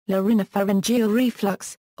Laryngopharyngeal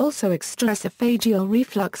reflux, also extraesophageal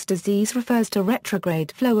reflux disease, refers to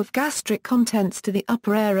retrograde flow of gastric contents to the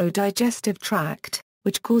upper aero-digestive tract,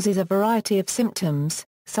 which causes a variety of symptoms,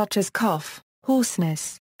 such as cough,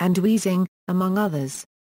 hoarseness, and wheezing, among others.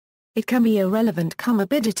 It can be a relevant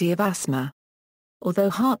comorbidity of asthma. Although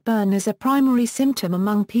heartburn is a primary symptom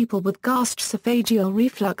among people with gastroesophageal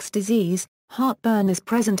reflux disease, heartburn is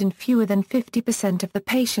present in fewer than 50% of the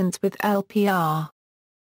patients with LPR.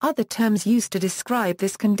 Other terms used to describe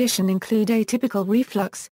this condition include atypical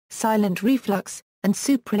reflux, silent reflux, and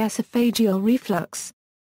supra-esophageal reflux.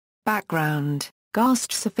 Background: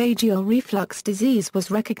 gastroesophageal reflux disease was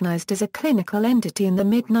recognized as a clinical entity in the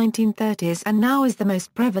mid-1930s and now is the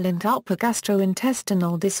most prevalent upper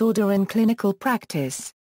gastrointestinal disorder in clinical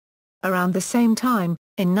practice. Around the same time,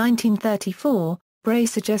 in 1934, Bray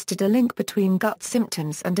suggested a link between gut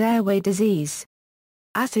symptoms and airway disease.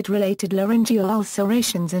 Acid-related laryngeal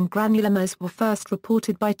ulcerations and granulomas were first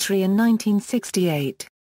reported by Tree in 1968.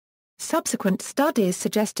 Subsequent studies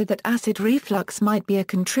suggested that acid reflux might be a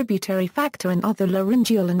contributory factor in other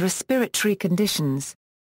laryngeal and respiratory conditions.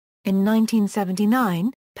 In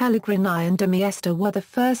 1979, Pellegrini and de Miesta were the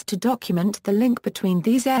first to document the link between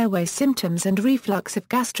these airway symptoms and reflux of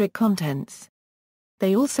gastric contents.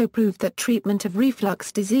 They also proved that treatment of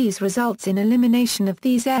reflux disease results in elimination of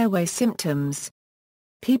these airway symptoms.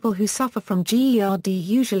 People who suffer from GERD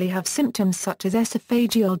usually have symptoms such as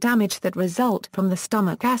esophageal damage that result from the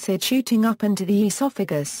stomach acid shooting up into the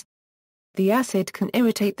esophagus. The acid can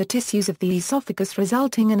irritate the tissues of the esophagus,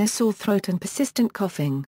 resulting in a sore throat and persistent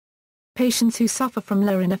coughing. Patients who suffer from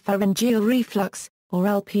laryngopharyngeal reflux, or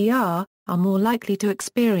LPR, are more likely to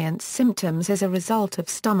experience symptoms as a result of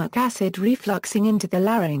stomach acid refluxing into the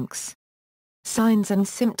larynx. Signs and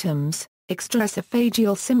symptoms: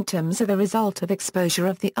 extraesophageal symptoms are the result of exposure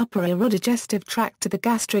of the upper aero-digestive tract to the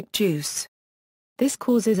gastric juice. This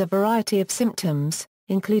causes a variety of symptoms,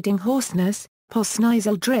 including hoarseness,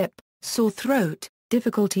 postnasal drip, sore throat,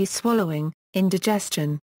 difficulty swallowing,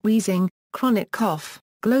 indigestion, wheezing, chronic cough,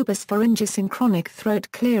 globus pharyngeus, and chronic throat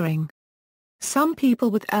clearing. Some people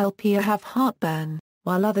with LPR have heartburn,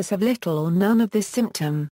 while others have little or none of this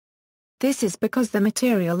symptom. This is because the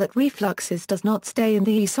material that refluxes does not stay in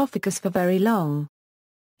the esophagus for very long.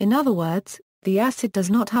 In other words, the acid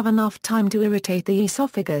does not have enough time to irritate the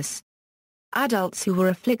esophagus. Adults who were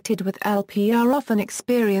afflicted with LPR often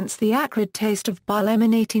experience the acrid taste of bile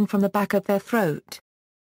emanating from the back of their throat.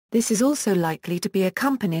 This is also likely to be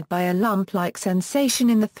accompanied by a lump-like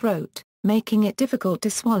sensation in the throat, making it difficult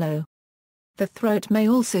to swallow. The throat may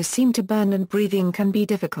also seem to burn and breathing can be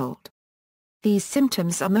difficult. These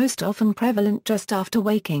symptoms are most often prevalent just after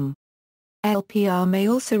waking. LPR may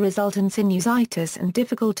also result in sinusitis and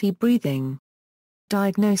difficulty breathing.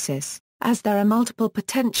 Diagnosis: as there are multiple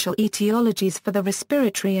potential etiologies for the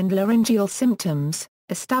respiratory and laryngeal symptoms,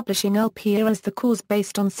 establishing LPR as the cause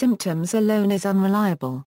based on symptoms alone is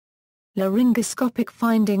unreliable. Laryngoscopic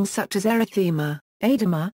findings such as erythema,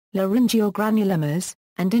 edema, laryngeal granulomas,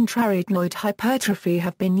 and intraarytenoid hypertrophy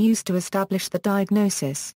have been used to establish the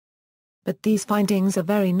diagnosis. But these findings are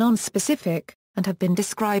very non-specific, and have been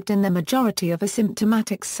described in the majority of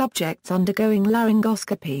asymptomatic subjects undergoing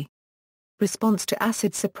laryngoscopy. Response to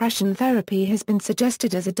acid suppression therapy has been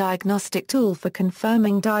suggested as a diagnostic tool for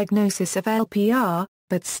confirming diagnosis of LPR,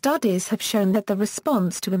 but studies have shown that the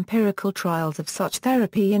response to empirical trials of such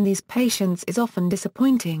therapy in these patients is often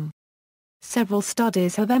disappointing. Several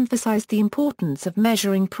studies have emphasized the importance of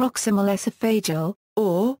measuring proximal esophageal,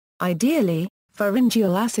 or, ideally,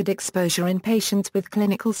 pharyngeal acid exposure in patients with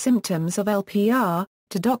clinical symptoms of LPR,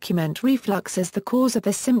 to document reflux as the cause of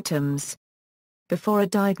the symptoms. Before a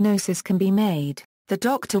diagnosis can be made, the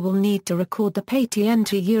doctor will need to record the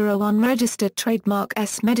patient unregistered trademark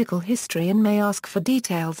S medical history and may ask for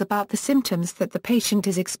details about the symptoms that the patient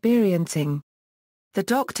is experiencing. The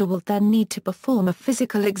doctor will then need to perform a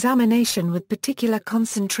physical examination with particular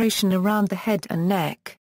concentration around the head and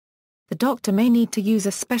neck. The doctor may need to use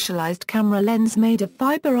a specialized camera lens made of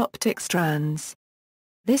fiber optic strands.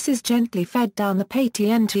 This is gently fed down the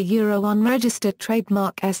patient unregistered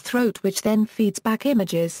trademark S throat, which then feeds back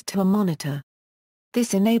images to a monitor.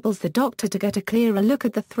 This enables the doctor to get a clearer look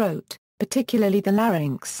at the throat, particularly the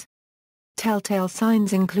larynx. Telltale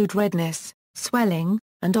signs include redness, swelling,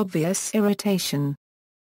 and obvious irritation.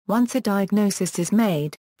 Once a diagnosis is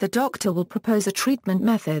made, the doctor will propose a treatment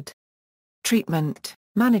method. Treatment: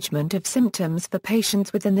 management of symptoms for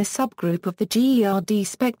patients within this subgroup of the GERD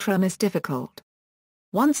spectrum is difficult.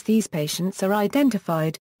 Once these patients are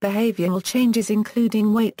identified, behavioral changes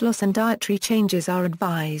including weight loss and dietary changes are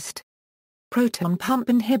advised. Proton pump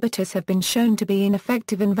inhibitors have been shown to be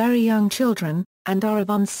ineffective in very young children, and are of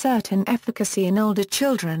uncertain efficacy in older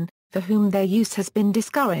children, for whom their use has been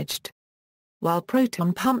discouraged. While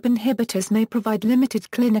proton pump inhibitors may provide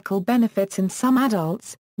limited clinical benefits in some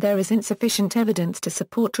adults, there is insufficient evidence to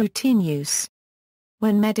support routine use.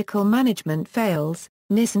 When medical management fails,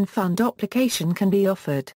 Nissen fundoplication can be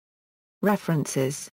offered. References